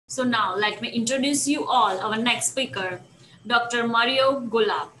So now let me introduce you all our next speaker, Dr. Mario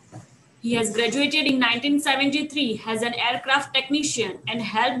Golab. He has graduated in 1973 as an aircraft technician and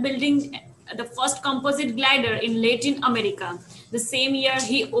helped building the first composite glider in Latin America. The same year,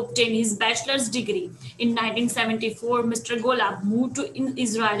 he obtained his bachelor's degree. In 1974, Mr. Golab moved to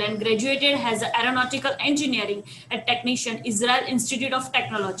Israel and graduated as an aeronautical engineering at Technician Israel Institute of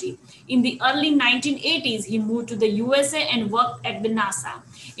Technology. In the early 1980s, he moved to the USA and worked at the NASA.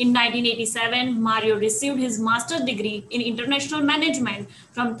 In 1987, Mario received his master's degree in international management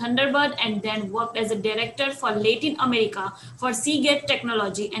from Thunderbird and then worked as a director for Latin America for Seagate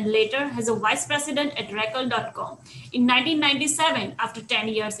Technology and later as a vice president at Record.com. In 1997, after 10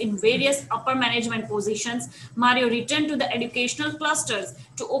 years in various upper management positions, Mario returned to the educational clusters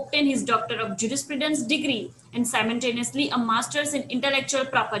to obtain his Doctor of Jurisprudence degree and simultaneously a master's in intellectual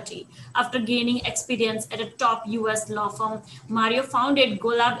property. After gaining experience at a top US law firm, Mario founded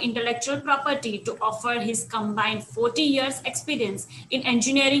Golab Intellectual Property to offer his combined 40 years experience in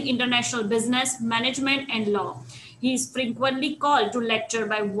engineering, international business, management, and law. He is frequently called to lecture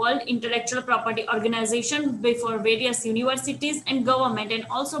by World Intellectual Property Organization before various universities and government and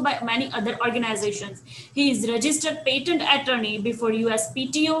also by many other organizations. He is registered patent attorney before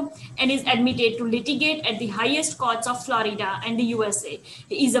USPTO and is admitted to litigate at the highest courts of Florida and the USA.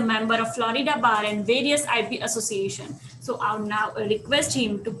 He is a member of Florida Bar and various IP associations. So I'll now request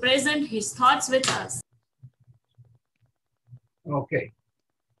him to present his thoughts with us. Okay.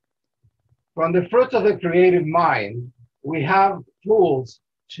 From the fruits of the creative mind, we have tools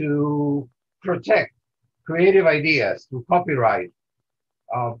to protect creative ideas through copyright,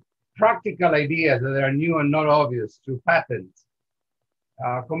 practical ideas that are new and not obvious through patents,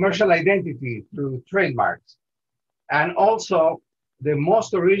 commercial identity through trademarks, and also the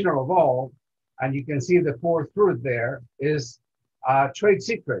most original of all, and you can see the fourth fruit there, is trade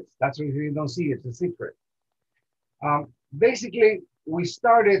secrets. That's what you don't see, it's a secret. Basically, we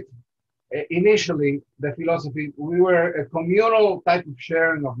started initially the philosophy, we were a communal type of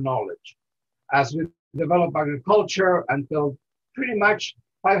sharing of knowledge. As we developed agriculture until pretty much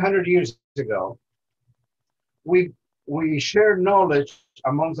 500 years ago, we shared knowledge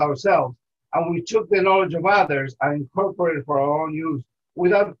amongst ourselves and we took the knowledge of others and incorporated it for our own use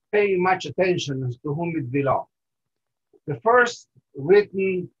without paying much attention as to whom it belonged. The first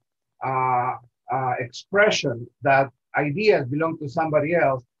written expression that ideas belong to somebody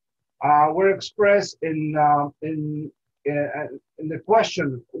else were expressed in the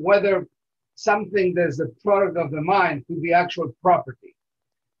question whether something that's the product of the mind could be actual property.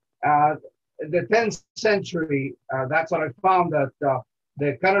 The 10th century, that's what I found, that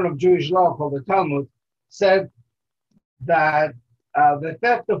the canon of Jewish law called the Talmud said that the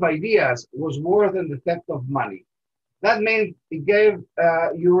theft of ideas was worse than the theft of money. That means it gave,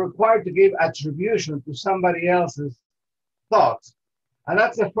 you're required to give attribution to somebody else's thoughts. And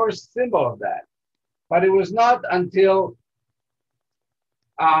that's the first symbol of that. But it was not until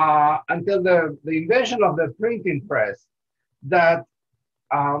the invention of the printing press that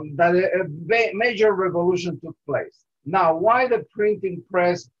a major revolution took place. Now, why the printing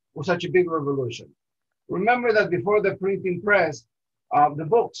press was such a big revolution? Remember that before the printing press, the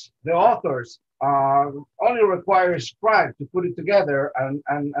books, the authors only require a scribe to put it together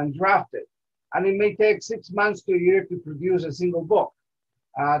and draft it. And it may take 6 months to a year to produce a single book.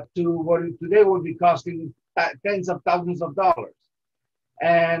 To what today would be costing tens of thousands of dollars.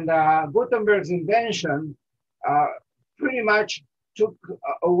 And Gutenberg's invention pretty much took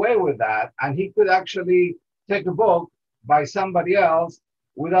away with that, and he could actually take a book by somebody else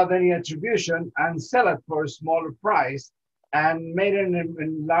without any attribution and sell it for a smaller price and made it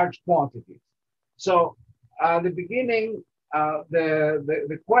in large quantities. So the beginning,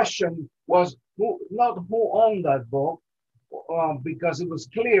 the question was not who owned that book, because it was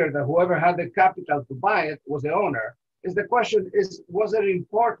clear that whoever had the capital to buy it was the owner. Is the question is, was it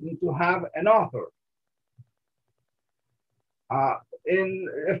important to have an author? In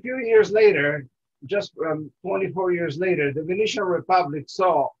a few years later, just 24 years later, the Venetian Republic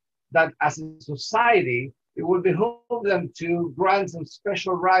saw that as a society, it would behoove them to grant some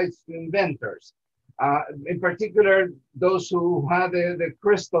special rights to inventors. In particular, those who had the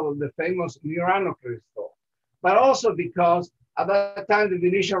crystal, the famous Murano crystal. But also because at that time, the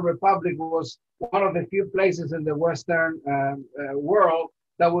Venetian Republic was one of the few places in the Western world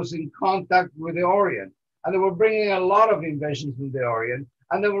that was in contact with the Orient. And they were bringing a lot of inventions from the Orient,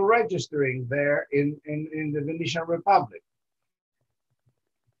 and they were registering there in the Venetian Republic.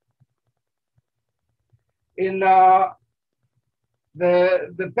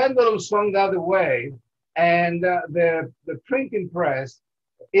 The pendulum swung the other way, and the printing press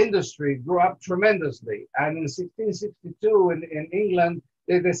industry grew up tremendously. And in 1662 in England,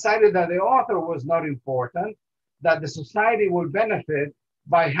 they decided that the author was not important, that the society would benefit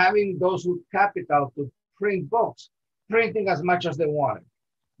by having those with capital to print books, printing as much as they wanted.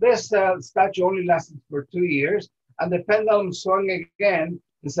 This statute only lasted for 2 years, and the pendulum swung again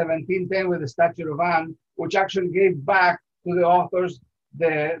in 1710 with the Statute of Anne, which actually gave back to the authors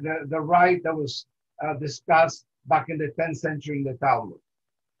the right that was discussed back in the 10th century in the Talmud.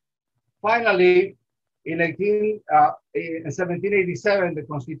 Finally, in 1787, the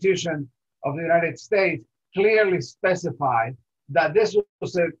Constitution of the United States clearly specified that this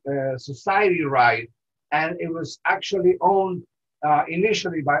was a society right, and it was actually owned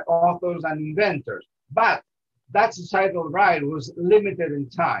initially by authors and inventors. But that societal right was limited in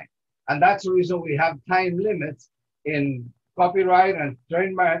time. And that's the reason we have time limits in copyright and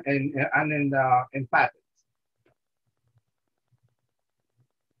trademark and in patents.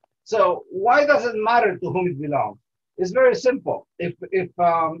 So why does it matter to whom it belongs? It's very simple. If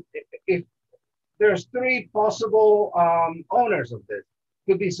there's three possible owners of this,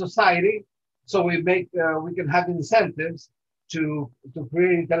 could be society. So we can have incentives to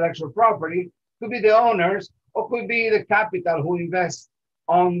create intellectual property. Could be the owners, or could be the capital who invests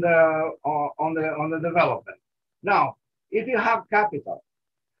on the development. Now, if you have capital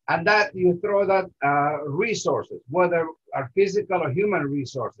and that you throw that resources, whether are physical or human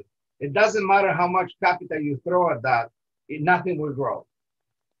resources, it doesn't matter how much capital you throw at that, nothing will grow.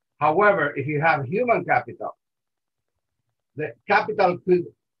 However, if you have human capital, the capital could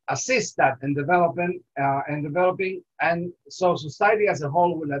assist that in developing, and so society as a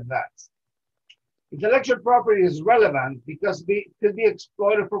whole will advance. Intellectual property is relevant because it could be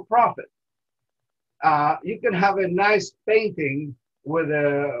exploited for profit. You can have a nice painting with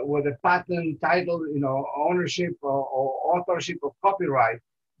a patent title, ownership or authorship of copyright,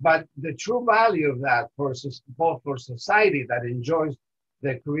 but the true value of that both for society that enjoys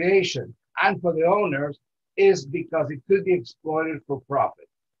the creation and for the owners is because it could be exploited for profit.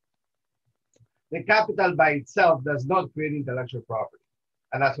 The capital by itself does not create intellectual property,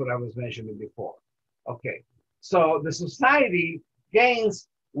 and that's what I was mentioning before. Okay, so the society gains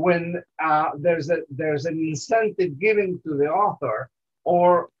when there's an incentive given to the author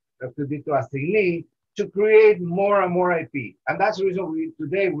or to a assignee to create more and more IP. And that's the reason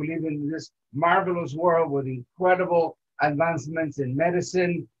today we live in this marvelous world with incredible advancements in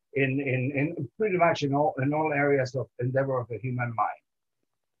medicine, in pretty much in all areas of endeavor of the human mind.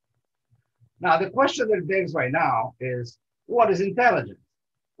 Now, the question that begs right now is, what is intelligence?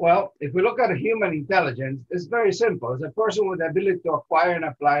 Well, if we look at human intelligence, it's very simple. It's a person with the ability to acquire and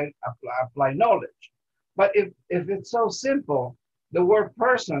apply knowledge. But if it's so simple, the word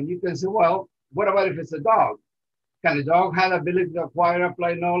person, you can say, well, what about if it's a dog? Can a dog have the ability to acquire and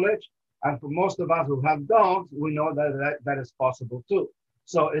apply knowledge? And for most of us who have dogs, we know that is possible too.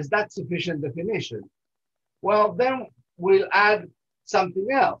 So is that sufficient definition? Well, then we'll add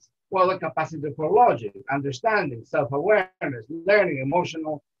something else. Well, the capacity for logic, understanding, self-awareness, learning,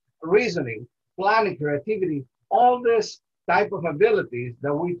 emotional reasoning, planning, creativity, all this type of abilities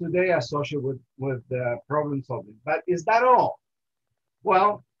that we today associate with problem solving. But is that all?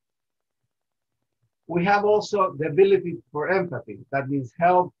 Well, we have also the ability for empathy. That means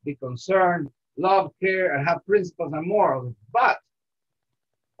help, be concerned, love, care, and have principles and morals. But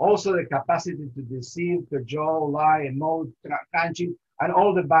also the capacity to deceive, cajole, lie, emote, kanchi, and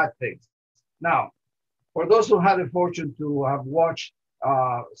all the bad things. Now, for those who had the fortune to have watched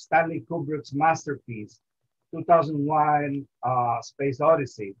Stanley Kubrick's masterpiece, 2001 Space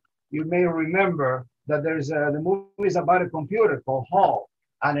Odyssey, you may remember that the movie is about a computer called HAL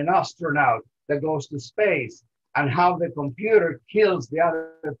and an astronaut that goes to space, and how the computer kills the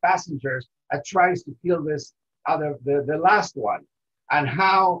other passengers and tries to kill the last one, and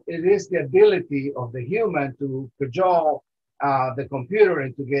how it is the ability of the human to cajole the computer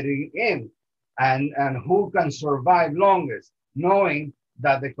into getting in, and who can survive longest, knowing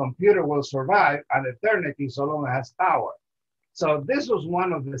that the computer will survive an eternity so long as it has power. So this was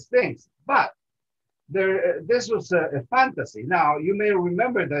one of the things, but this was a fantasy. Now, you may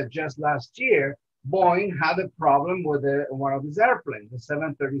remember that just last year, Boeing had a problem with one of his airplanes, the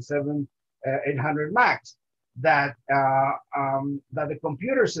 737-800 MAX, that the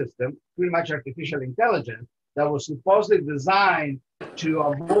computer system, pretty much artificial intelligence, that was supposedly designed to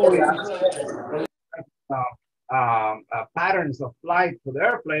avoid patterns of flight for the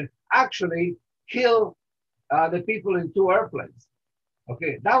airplane, actually kill the people in two airplanes.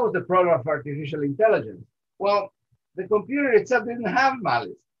 Okay, that was the problem of artificial intelligence. Well, the computer itself didn't have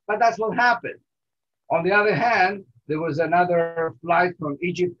malice, but that's what happened. On the other hand, there was another flight from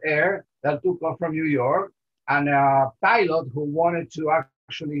Egypt Air that took off from New York, and a pilot who wanted to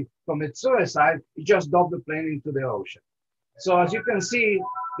actually commit suicide, he just dumped the plane into the ocean. So as you can see,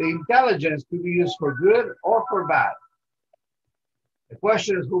 the intelligence could be used for good or for bad. The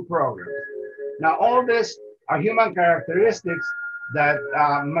question is who programs. Now, all this are human characteristics that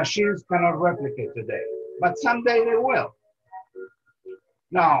machines cannot replicate today, but someday they will.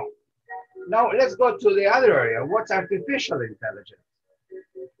 Now let's go to the other area. What's artificial intelligence?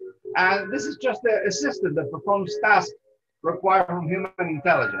 And this is just a system that performs tasks required from human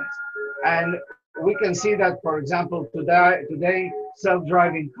intelligence. And we can see that, for example, today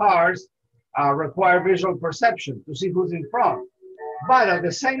self-driving cars require visual perception to see who's in front. But at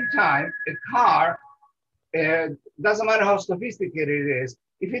the same time, a car, doesn't matter how sophisticated it is,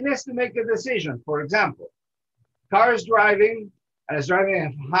 if it needs to make a decision, for example, car is driving and is driving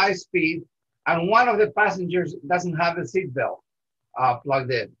at high speed, and one of the passengers doesn't have the seatbelt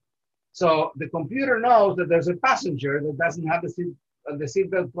plugged in. So the computer knows that there's a passenger that doesn't have the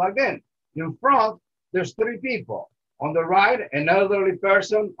seatbelt plugged in. In front, there's three people. On the right, an elderly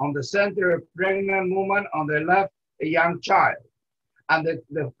person. On the center, a pregnant woman. On the left, a young child. And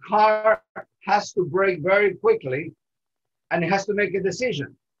the car has to brake very quickly, and it has to make a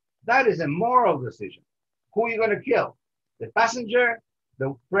decision. That is a moral decision. Who are you going to kill? The passenger,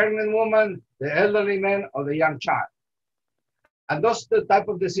 the pregnant woman, the elderly man, or the young child? And those are the type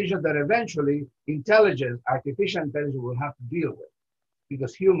of decisions that eventually artificial intelligence will have to deal with,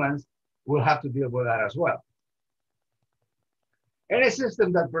 because humans will have to deal with that as well. Any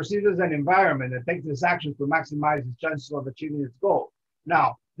system that perceives an environment and takes its action to maximize its chances of achieving its goal.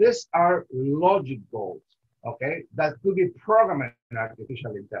 Now, these are logic goals, okay, that could be programmed in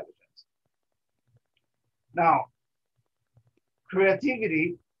artificial intelligence. Now,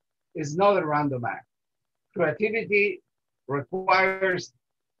 creativity is not a random act. Creativity requires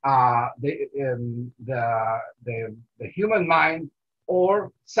the human mind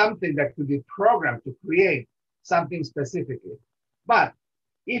or something that could be programmed to create something specifically. But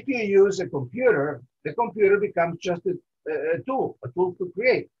if you use a computer, the computer becomes just a tool to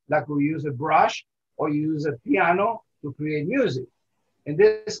create. Like we use a brush or you use a piano to create music. In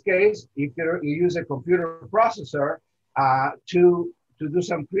this case, if you use a computer processor to do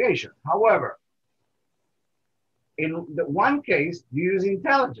some creation. However, in the one case, you use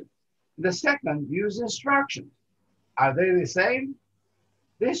intelligence. The second, you use instructions. Are they the same?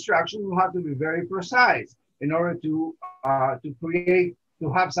 The instructions will have to be very precise in order to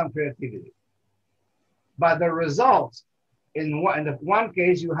have some creativity. But the results, in the one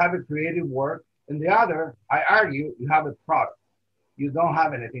case, you have a creative work. In the other, I argue, you have a product. You don't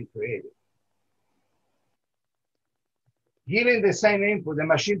have anything creative. Giving the same input, the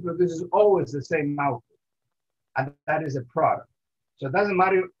machine produces always the same output. And that is a product. So it doesn't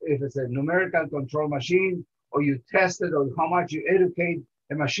matter if it's a numerical control machine or you test it or how much you educate,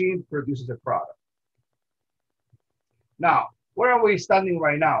 a machine produces a product. Now, where are we standing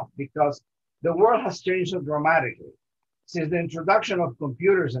right now? Because the world has changed so dramatically. Since the introduction of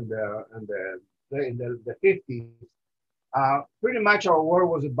computers in the 50s, pretty much our world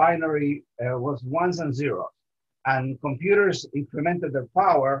was a binary, was ones and zeros. And computers incremented their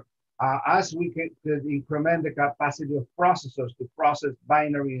power as we could increment the capacity of processors to process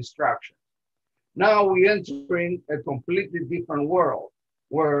binary instructions. Now we are entering a completely different world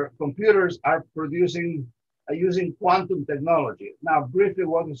where computers are using quantum technology. Now, briefly,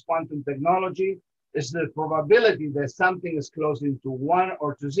 what is quantum technology? It's the probability that something is close to 1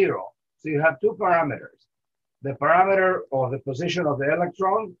 or to 0. So you have two parameters, the parameter of the position of the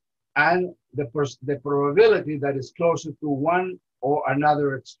electron and the probability that is closer to one or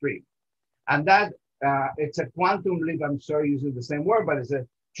another extreme. And that it's a quantum leap. I'm sorry using the same word, but it's a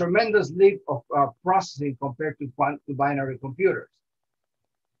tremendous leap of processing compared to binary computers.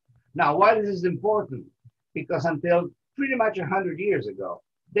 Now, why this is important? Because until pretty much 100 years ago,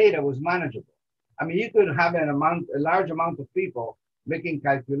 data was manageable. I mean, you could have a large amount of people making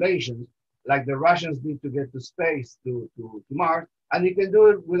calculations like the Russians did to get to space, to Mars, and you can do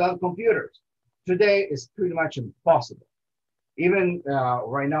it without computers. Today, it's pretty much impossible. Even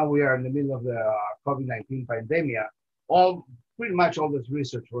right now, we are in the middle of the COVID-19 pandemic. Pretty much all this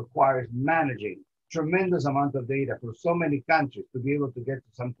research requires managing tremendous amount of data for so many countries to be able to get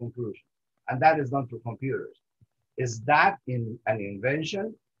to some conclusion. And that is done through computers. Is that an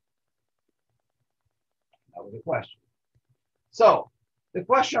invention? That was the question. So the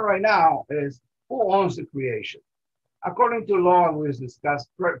question right now is, who owns the creation? According to law, we discussed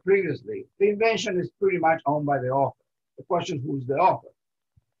previously, the invention is pretty much owned by the author. The question is, who's the author?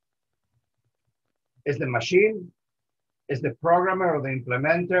 Is the machine? Is the programmer or the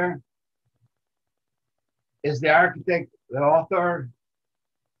implementer? Is the architect the author?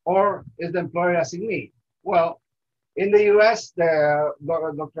 Or is the employer assignee? Well, in the US,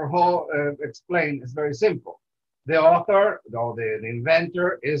 Dr. Hall explained it's very simple. The author, or the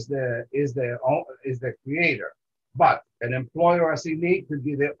inventor, is the creator, but an employer assignee could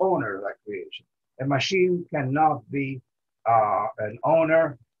be the owner of that creation. A machine cannot be an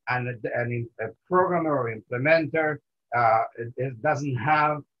owner, and a programmer or implementer it doesn't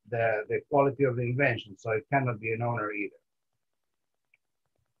have the quality of the invention, so it cannot be an owner either.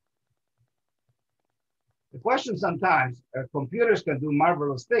 The question sometimes, computers can do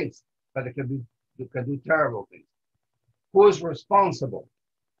marvelous things, but they can do terrible things. Who is responsible?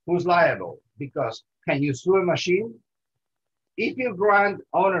 Who's liable? Because can you sue a machine? If you grant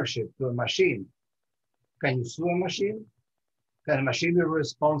ownership to a machine, can you sue a machine? Can a machine be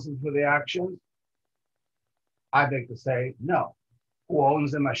responsible for the actions? I beg to say no. Who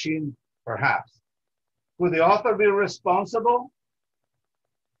owns the machine? Perhaps. Could the author be responsible?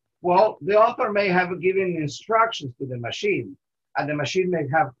 Well, the author may have given instructions to the machine, and the machine may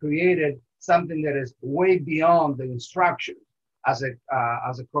have created something that is way beyond the instructions as a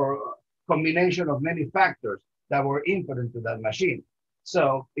combination of many factors that were input into that machine.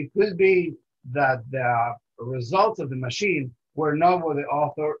 So it could be that the results of the machine were not what the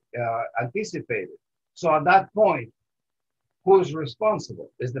author anticipated. So at that point, who is responsible?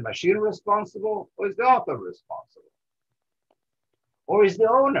 Is the machine responsible, or is the author responsible? Or is the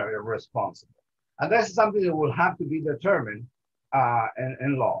owner responsible? And that's something that will have to be determined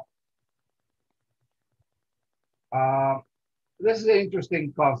in law. This is an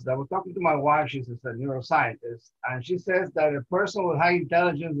interesting concept. I was talking to my wife, she's a neuroscientist, and she says that a person with high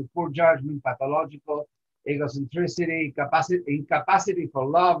intelligence, with poor judgment, pathological egocentricity, incapacity for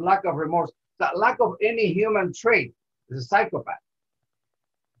love, lack of remorse, lack of any human trait is a psychopath.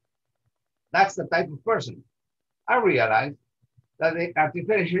 That's the type of person. I realize that the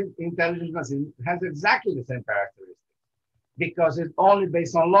artificial intelligence machine has exactly the same characteristics because it's only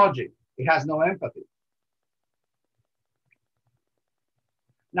based on logic. It has no empathy.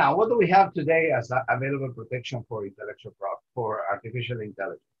 Now, what do we have today as available protection for for artificial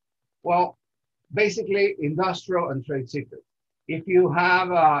intelligence? Well, basically industrial and trade secrets. If you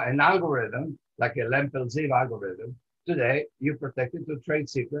have an algorithm, like a Lempel-Ziv algorithm, today you protect it to trade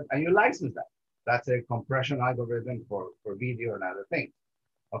secret and you license that. That's a compression algorithm for video and other things.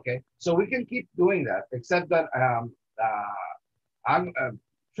 Okay, so we can keep doing that, except that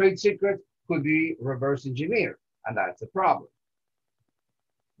trade secret could be reverse engineered, and that's a problem.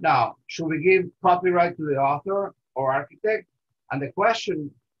 Now, should we give copyright to the author or architect? And the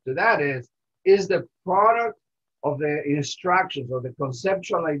question to that is the product of the instructions or the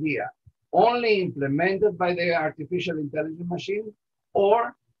conceptual idea only implemented by the artificial intelligence machine,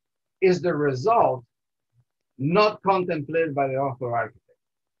 or is the result not contemplated by the author or architect?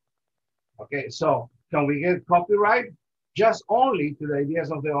 Okay, so can we get copyright just only to the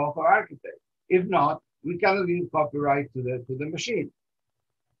ideas of the author or architect? If not, we cannot give copyright to the machine.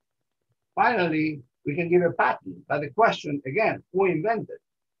 Finally, we can give a patent, but the question, again, who invented?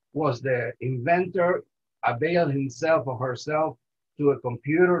 Was the inventor avail himself or herself to a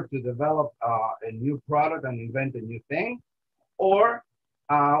computer to develop a new product and invent a new thing? Or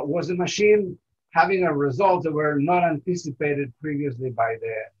was the machine having a result that were not anticipated previously by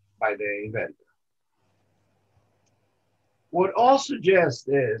the inventor? What all suggests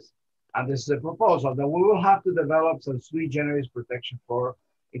is, and this is a proposal, that we will have to develop some sui generis protection for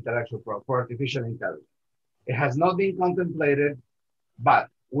artificial intelligence. It has not been contemplated, but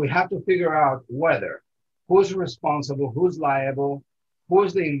we have to figure out whether who's responsible, who's liable,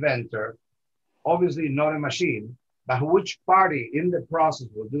 who's the inventor, obviously not a machine, but which party in the process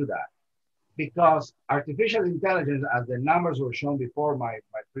will do that. Because artificial intelligence, as the numbers were shown before by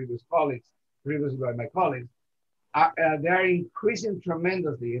my colleagues, they're increasing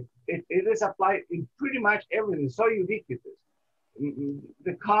tremendously. It is applied in pretty much everything, so ubiquitous.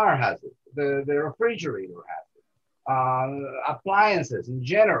 The car has it, the refrigerator has it, appliances in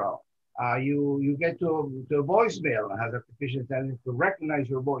general. You get to a voicemail and has artificial intelligence to recognize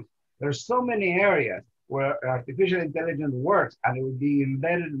your voice. There's so many areas where artificial intelligence works, and it will be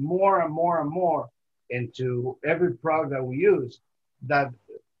embedded more and more and more into every product that we use, that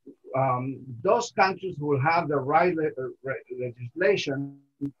those countries who will have the right legislation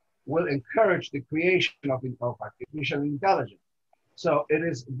will encourage the creation of artificial intelligence. So it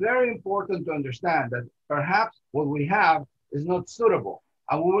is very important to understand that perhaps what we have is not suitable,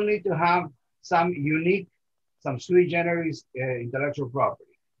 and we will need to have some unique, some sui generis intellectual property.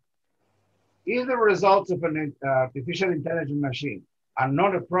 If the results of an artificial intelligence machine are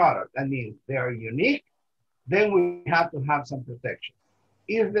not a product, that means they are unique, then we have to have some protection.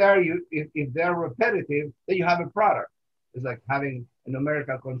 If they're repetitive, then you have a product. It's like having a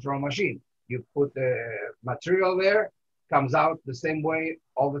numerical control machine. You put the material there, comes out the same way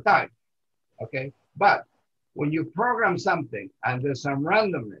all the time. Okay, but when you program something and there's some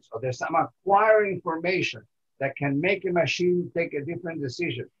randomness or there's some acquired information that can make a machine take a different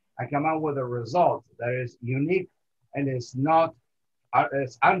decision and come out with a result that is unique and is not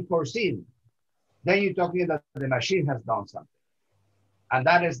it's unforeseen, then you're talking that the machine has done something. And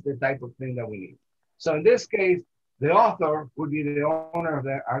that is the type of thing that we need. So in this case, the author would be the owner of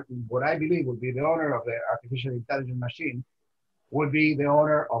what I believe would be the owner of the artificial intelligence machine, would be the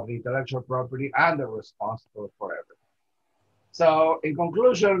owner of the intellectual property and the responsible for everything. So in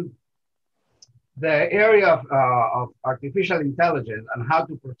conclusion, the area of artificial intelligence and how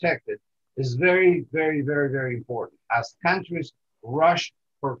to protect it is very, very, very, very important. As countries rush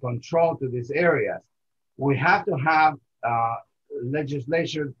for control to these areas, we have to have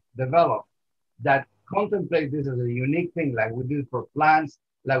legislation developed that contemplate this as a unique thing, like we did for plants,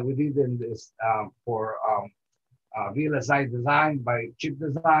 like we did in this for VLSI design, by chip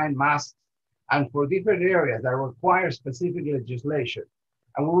design, masks, and for different areas that require specific legislation.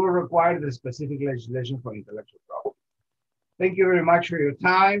 And we will require the specific legislation for intellectual property. Thank you very much for your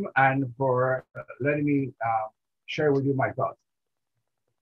time and for letting me share with you my thoughts.